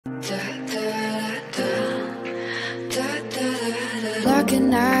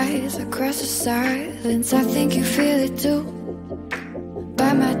Locking eyes across the silence, I think you feel it too.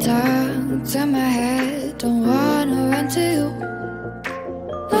 Bite my tongue, turn my head, don't wanna run to you.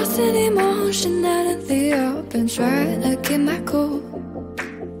 Lost in emotion out in the open, trying to keep my cool.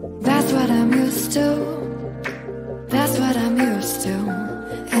 That's what I'm used to, that's what I'm used to.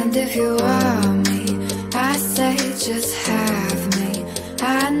 And if you want me, I say just have me.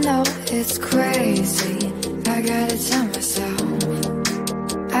 I know it's crazy, I gotta tell myself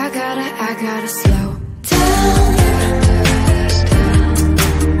I gotta slow down.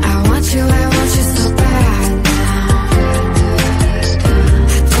 I want you so bad now.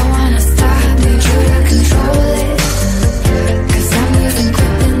 I don't wanna stop, need you to control it. 'Cause I'm losing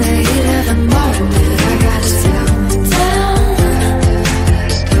grip in the heat of the moment. I gotta slow down.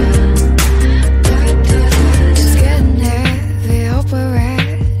 It's getting heavy, hope we're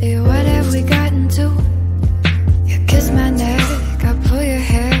ready. What have we gotten to? You kiss my neck, I pull your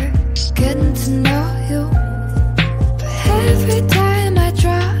hair, getting to know you. But every time I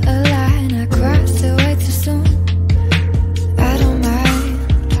draw a line, I cross it way too soon. I don't mind,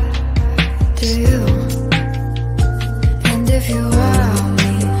 do you? And if you want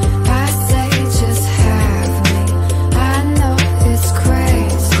me, I say just have me. I know it's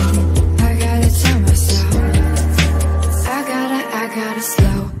crazy, I gotta tell myself I gotta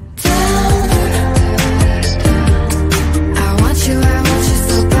slow down. I want you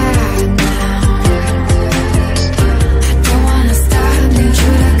so bad now. I don't wanna stop, need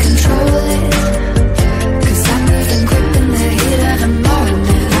you to control it. 'Cause I'm losing grip in the heat of the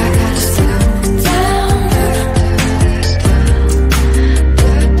moment. I gotta slow down.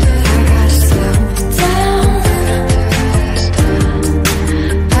 I gotta slow down.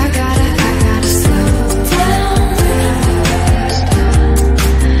 I gotta slow down.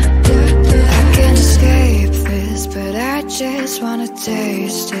 I can't escape this, but I just wanna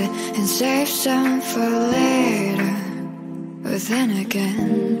taste it and save some for later. But then again,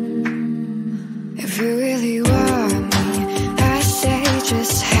 if you really want me, I say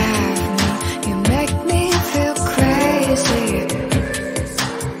just have me. You make me feel crazy,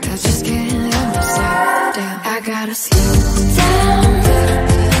 I just can't help myself. Damn, I gotta slow down.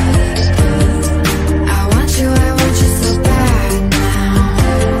 I want you so bad now.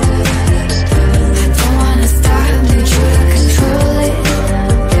 I don't wanna stop, need you to control it.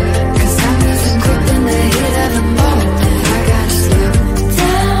 'Cause I'm losing grip in the heat of the moment. I gotta slow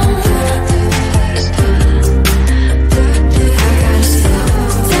down. I gotta slow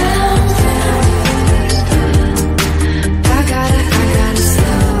down. I gotta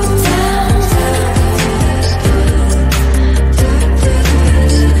slow down.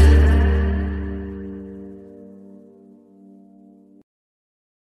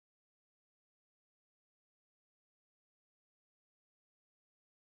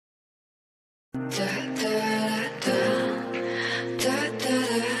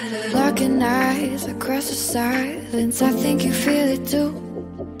 Locking eyes across the silence, I think you feel it too.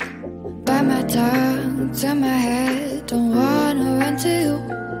 Bite my tongue, turn my head, don't wanna run to you.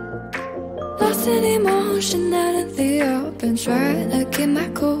 Lost in emotion out in the open, trying to keep my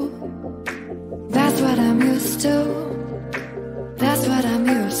cool. That's what I'm used to, that's what I'm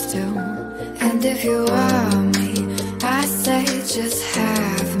used to. And if you want me, I say just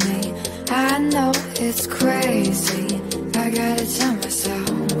have me. I know it's crazy, I gotta tell myself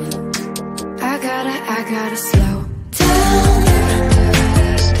I gotta slow down.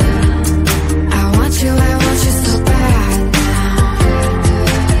 I want you so bad now.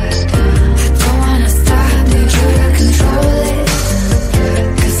 I don't wanna stop, need you to control it.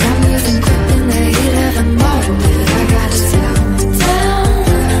 'Cause I'm losing grip in the heat of the moment. I gotta slow down.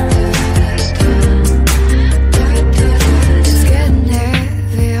 It's getting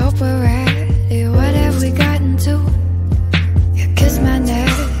heavy, hope we're ready. What have we gotten to? You kiss my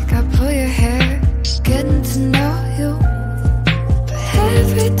neck, I pull your hair, getting to know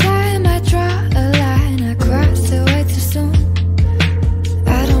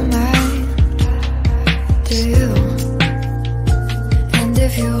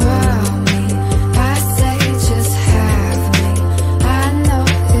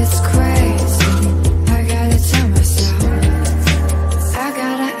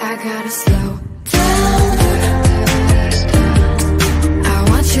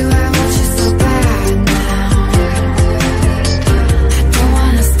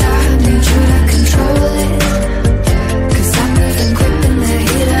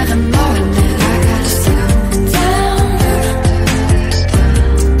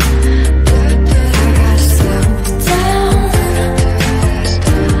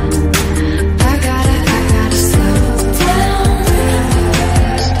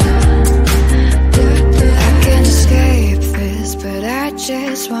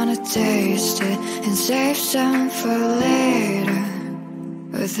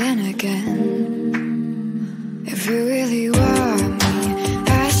But then again, if you really want me,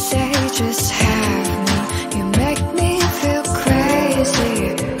 I say just have me. You make me feel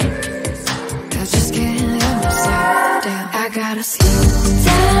crazy. I just can't help myself. Damn, I gotta slow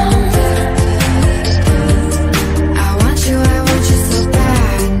down. I want you so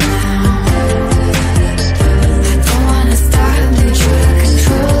bad now. I don't wanna stop, need you to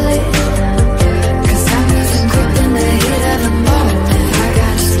control it. 'Cause I'm losing grip in the heat of the moment. I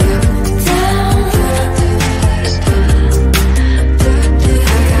gotta slow down.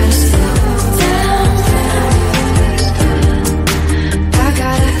 I gotta slow down. I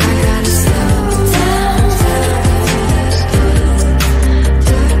gotta slow down.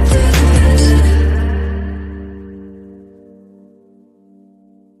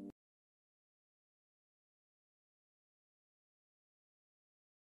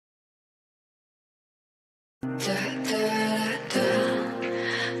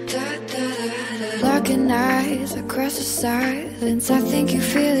 Locking eyes across the silence, I think you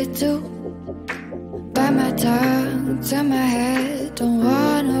feel it too. Bite my tongue, turn my head, don't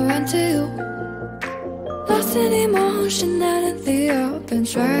wanna run to you. Lost in emotion out in the open,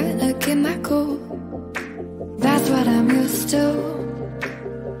 trying to keep my cool. That's what I'm used to.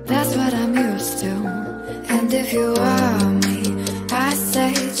 That's what I'm used to. And if you want me, I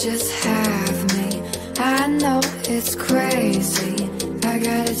say just have me. I know it's crazy, I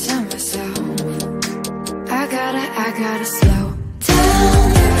gotta tell myself. I gotta slow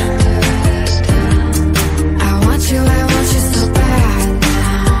down. I want you so bad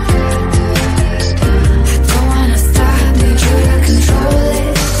now. I don't wanna stop, need you to control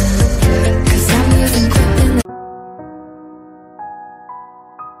it. 'Cause I'm losing grip in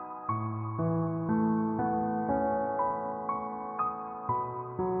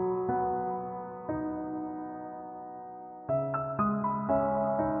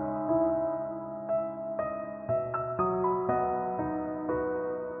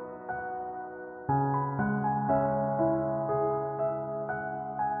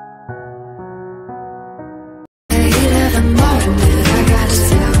the heat of the moment. I gotta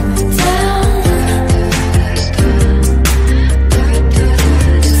slow down.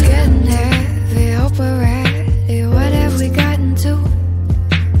 It's getting heavy, hope we're ready. What have we gotten to?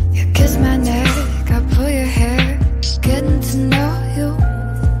 You kiss my neck, I pull your hair, getting to know you.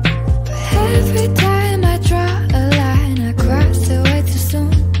 But every time I draw a line, I cross it way too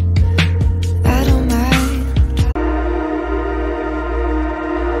soon. I don't mind.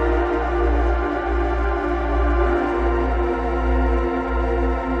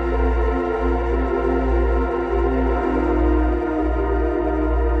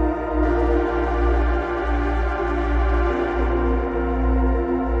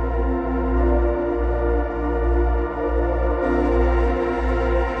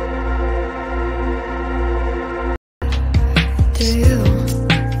 To you.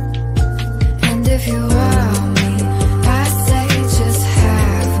 And if you want me, I say just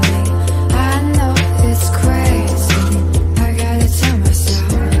have me. I know it's crazy, I gotta tell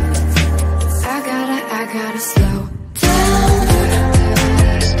myself. I gotta slow down.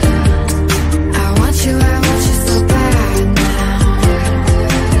 I want you so bad now.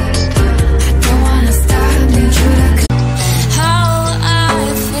 I don't wanna stop, need you to How I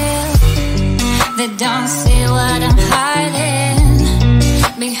feel, they don't see what I'm hiding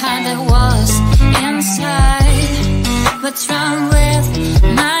behind the walls inside. What's wrong with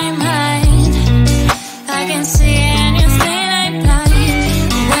my mind? I can see anything I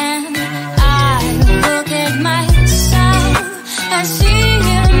blind. When I look at myself, I see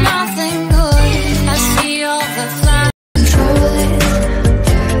nothing good. I see all the flaws. control it.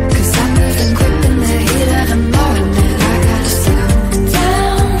 'Cause I'm losing grip in the heat of the moment. I gotta slow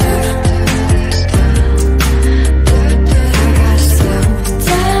down. I gotta slow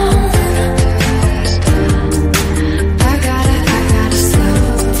down. I gotta slow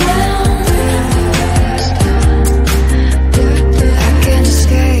down. I can't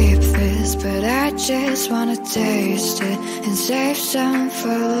escape this, but I just wanna taste it and save some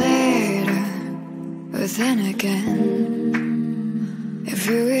for later. But then again, if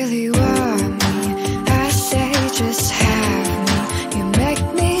you really want me, I say just have me. You make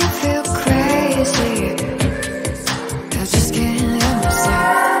me feel crazy. I just can't help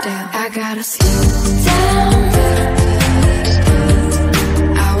myself. Damn, I gotta slow down.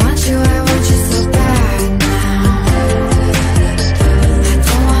 I want you so bad now. I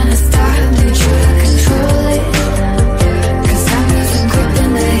don't wanna stop, need you to control it. 'Cause I'm losing grip in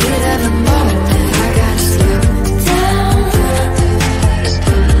the heat of the moment. I gotta slow down.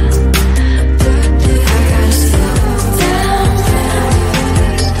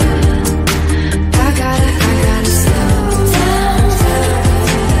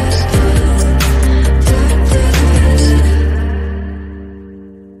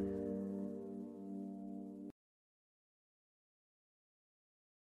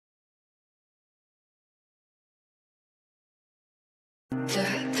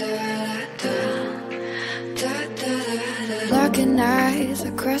 Locking eyes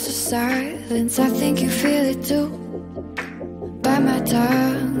across the silence, I think you feel it too. Bite my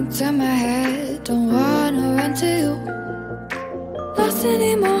tongue, turn my head, don't wanna run to you. Lost in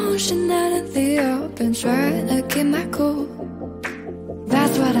emotion out in the open, trying to keep my cool.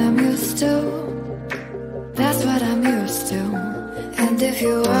 That's what I'm used to, that's what I'm used to. And if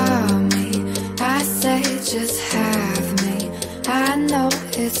you want me, I say just have me. I know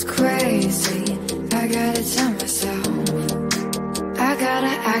it's crazy, I gotta tell myself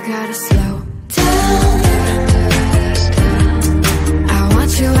I gotta slow down. I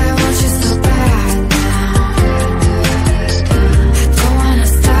want you so bad now. I don't wanna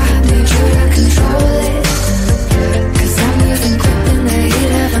stop, need you to control it. Cause I'm losing grip in the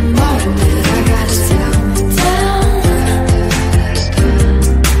heat of the moment. I gotta slow down.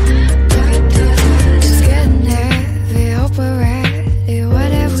 It's getting heavy, hope we're ready.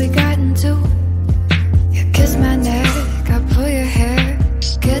 What have we gotten to? You kiss my neck, I pull your hair,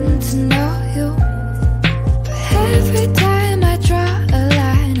 getting to know you. But every time I draw a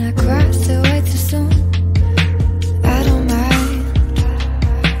line, I cross it way too soon. I don't mind,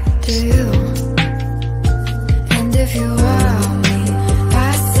 do you? And if you want me,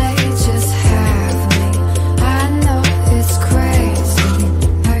 I say just have me. I know it's crazy,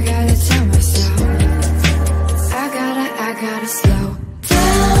 I gotta tell myself I gotta slow down.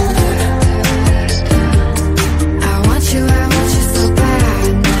 I want you so bad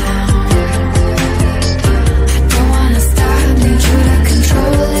now. I don't wanna stop, need you to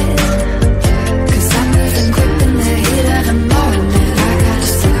control it. Cause I'm losing grip in the heat of the moment. I gotta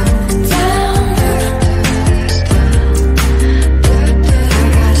slow down. I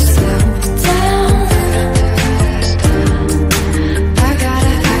gotta slow down. I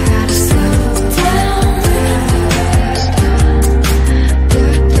gotta slow down.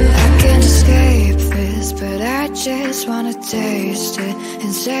 I can't escape this, but I just wanna taste it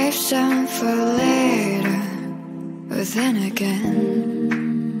and save some for later. But then again,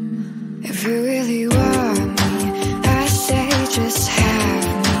 if you really want me, I say just have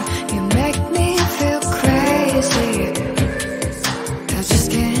me. You make me feel crazy, I just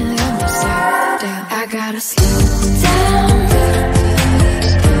can't help myself. Damn, I gotta slow down.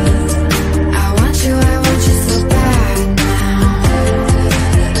 I want you so bad now.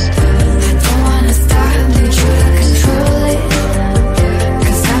 I don't wanna stop, need you to control it.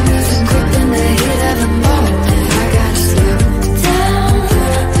 Cause I'm losing grip in the heat of the moment. I gotta slow down.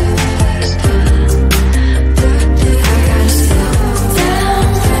 I gotta slow down.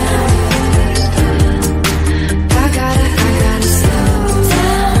 I gotta slow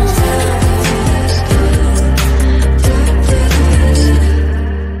down.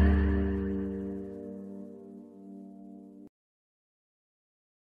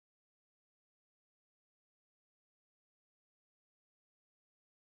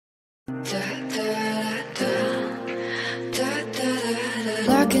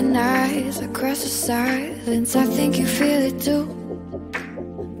 Locking eyes across the silence, I think you feel it too.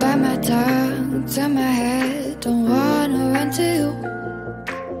 Bite my tongue, turn my head, don't wanna run to you.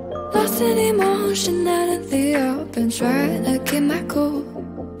 Lost in emotion out in the open, trying to keep my cool.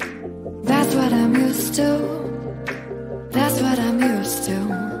 That's what I'm used to, that's what I'm used to.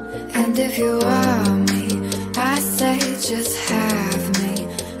 And if you want me, I say just have me.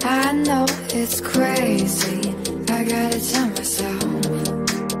 I know it's crazy, I gotta tell myself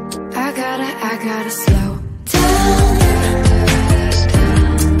I gotta slow down.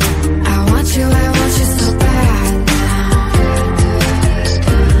 I want you so bad now.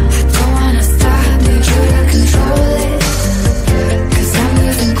 I don't wanna stop, need you to control it. Cause I'm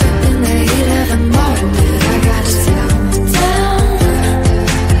losing grip in the heat of the moment. I gotta slow down.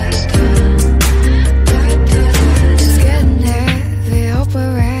 It's getting heavy, hope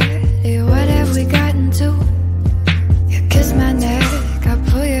we're ready. What have we gotten to? You kiss my neck, I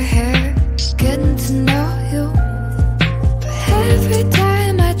pull your hair, getting to know you.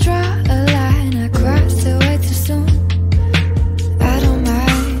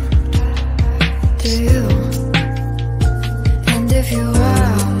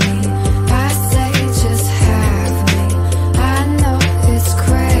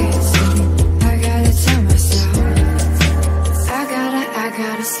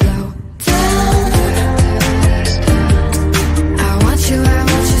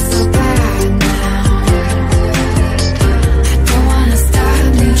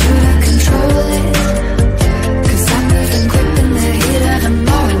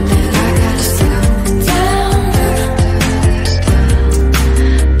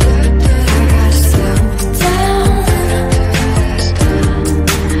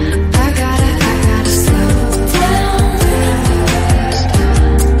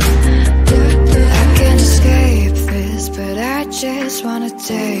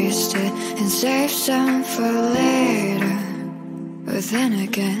 taste it and save some for later. But then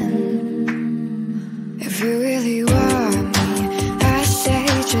again, if you really want me, I say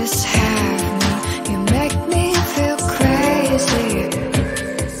just have me. You make me feel crazy.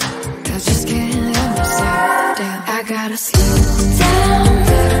 I just can't help myself. Damn, I gotta slow down.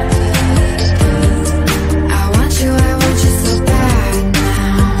 I want you so bad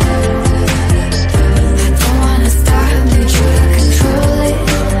now. I don't wanna stop, need you to control it.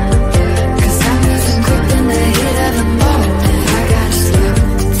 'Cause I'm losing grip in the heat of the moment. I gotta slow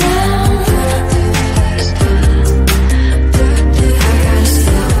down. I gotta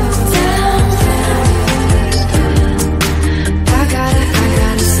slow down. I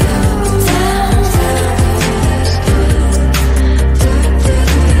gotta slow down.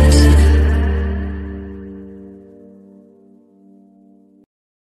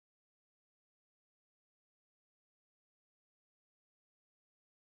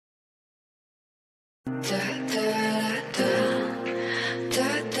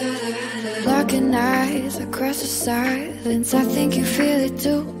 Locking eyes across the silence, I think you feel it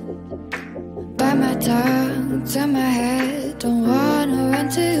too. Bite my tongue, turn my head, don't wanna run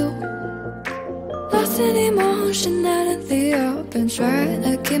to you. Lost in emotion out in the open, trying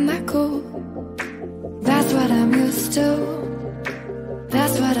to keep my cool. That's what I'm used to.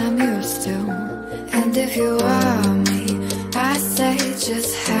 That's what I'm used to. And if you want me, I say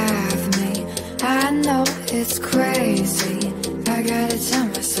just have me. I know it's crazy, I gotta tell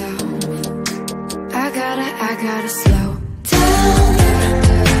myself. I gotta slow down.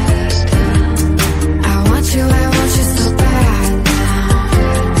 I want you so bad now.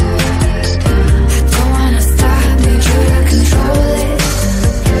 I don't wanna stop, need you to control it.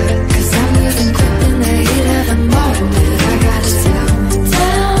 'Cause I'm losing grip in the heat of the moment. I gotta slow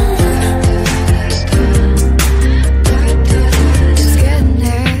down. It's getting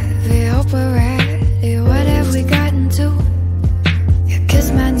heavy, hope we're ready. What have we gotten to? You kiss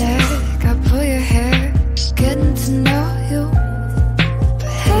my neck, I pull your hair, getting to know you.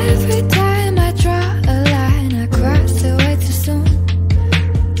 But every time I draw a line, I cross it way too soon.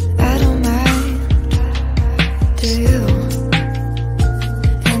 I don't mind, do you?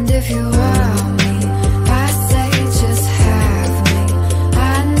 And if you want me, I say just have me.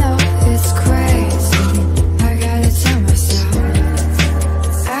 I know it's crazy, I gotta tell myself.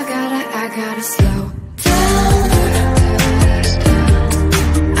 I gotta slow down.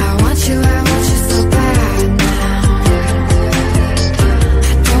 I want you so bad now.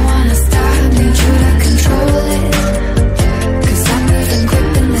 I don't wanna stop, need you to control it. 'Cause I'm losing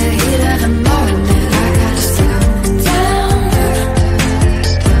grip in the heat of the moment. I gotta slow down.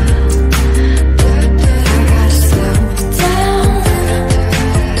 I gotta slow down.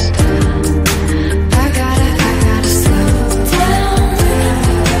 I gotta slow down.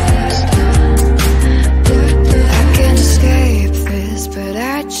 I can't escape this, but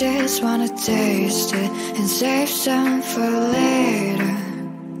I just wanna taste it and save some for later.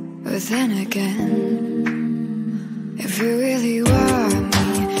 But then again, if you really want me,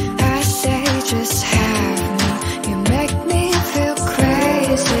 I say just have me. You make me feel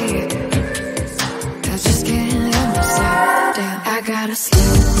crazy. I just can't help myself. Damn, I gotta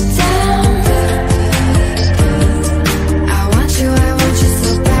slow down. I want you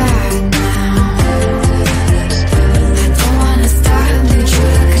so bad now. I don't wanna stop, need you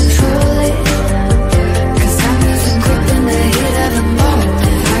to control it. 'Cause I'm losing grip in the heat of the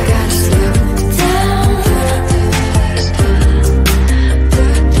moment. I gotta slow down.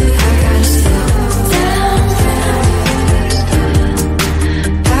 I gotta slow down.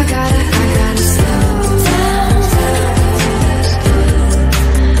 I gotta slow down.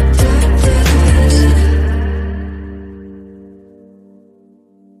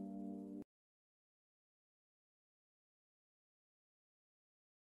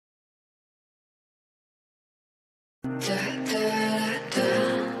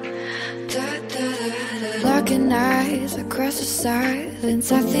 Locking eyes across the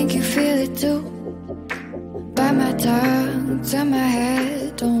silence, I think you feel it too. Bite my tongue, turn my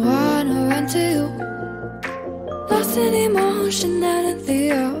head, don't wanna run to you. Lost in emotion out in the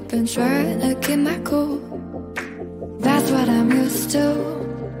open, trying to keep my cool. That's what I'm used to.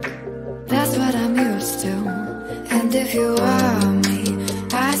 That's what I'm used to. And if you want me,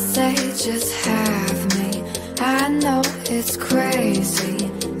 I say just have me. I know it's crazy,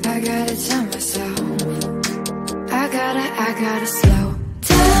 I gotta tell myself. I gotta slow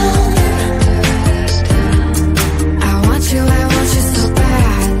down. I want you so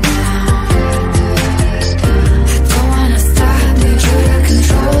bad now. I don't wanna stop, need you to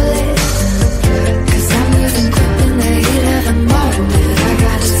control it. 'Cause I'm losing grip in the heat of the moment. I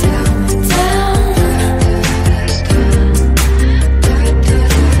gotta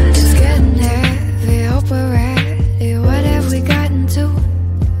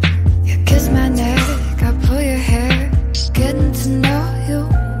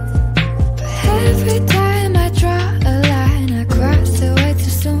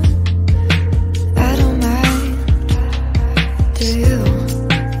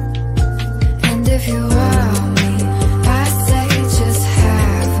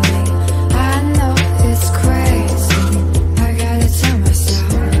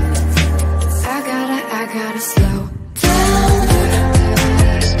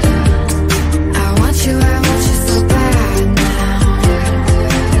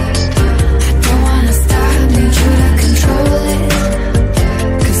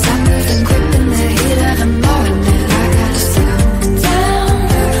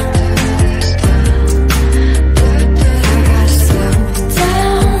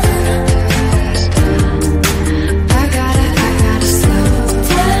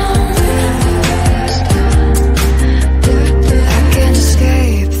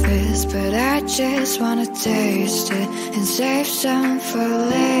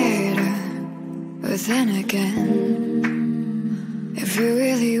But then again, if you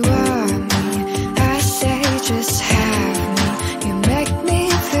really want me, I say just have me. You make me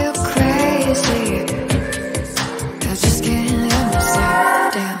feel crazy, I just can't help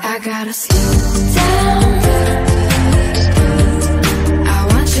myself. Damn, I gotta slow down. I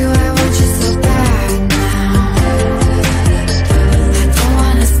want you so bad now. I don't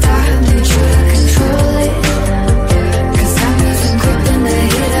wanna stop, need you to control it, 'cause I'm losing grip in the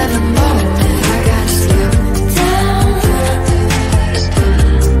heat of the moment. I gotta slow down.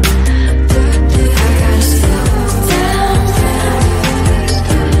 I gotta slow down.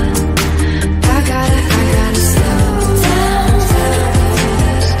 I gotta slow down.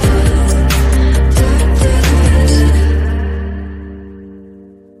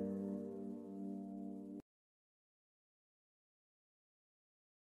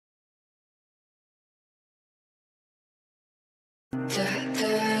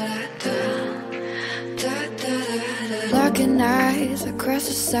 Locking eyes across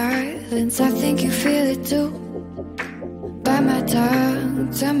the silence, I think you feel it too. Bite my tongue,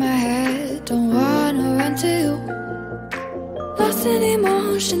 turn my head, don't wanna run to you. Lost in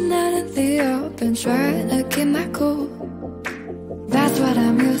emotion out in the open, trying to keep my cool. That's what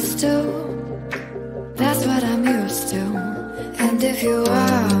I'm used to, that's what I'm used to. And if you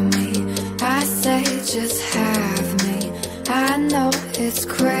want me, I say just have me. I know it's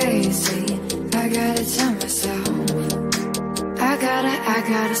crazy, I gotta tell myself, I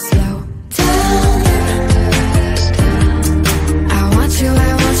gotta slow down. I want you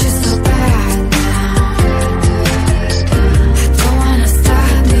so bad now. I don't wanna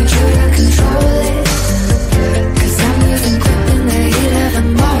stop, need you to control it, 'cause I'm losing grip in the heat of the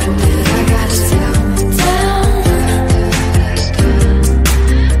moment. I gotta slow down.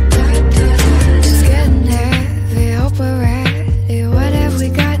 It's getting heavy, hope we're ready. What have we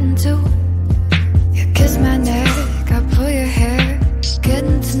gotten to? You kiss my neck, I pull your hair,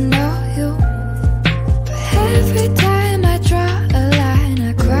 getting to know you. But every time I draw a line,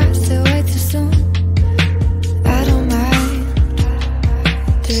 I cross it way too soon. I don't mind,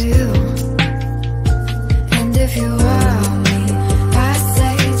 do you? And if you want me, I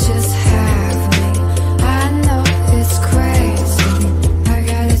say just have me. I know it's crazy, I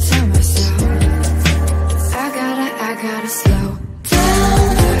gotta tell myself, I gotta slow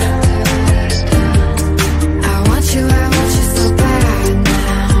down. I want you so bad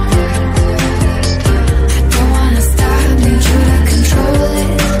now. I don't wanna stop, need you to control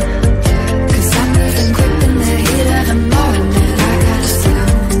it, 'cause I'm losing grip in the heat of the moment. I gotta slow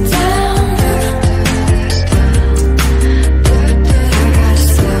down. I gotta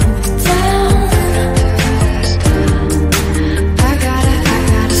slow down. I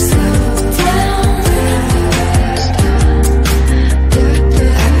gotta slow down.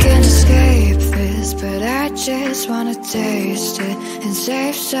 I can't escape this, but I just wanna taste it and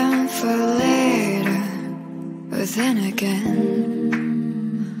save some for later. But then again,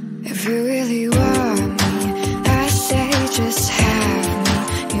 if you really want me, I say just have me.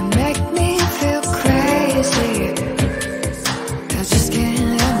 You make me feel crazy, I just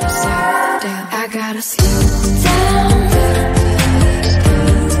can't help myself. Damn, I gotta slow down.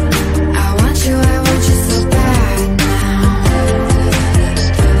 I want you so bad now.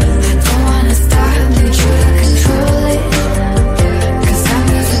 I don't wanna stop, need you to control it, 'cause I'm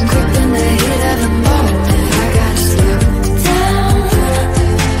losing grip in the heat of the moment. I gotta slow down.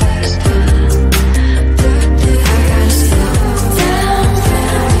 I gotta slow down.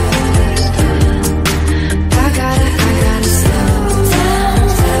 I gotta slow down.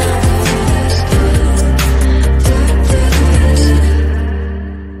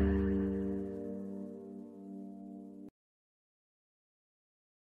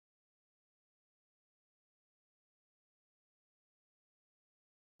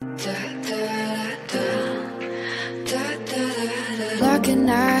 Locking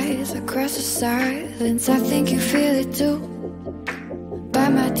eyes across the silence, I think you feel it too.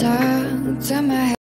 Bite my tongue, turn my head.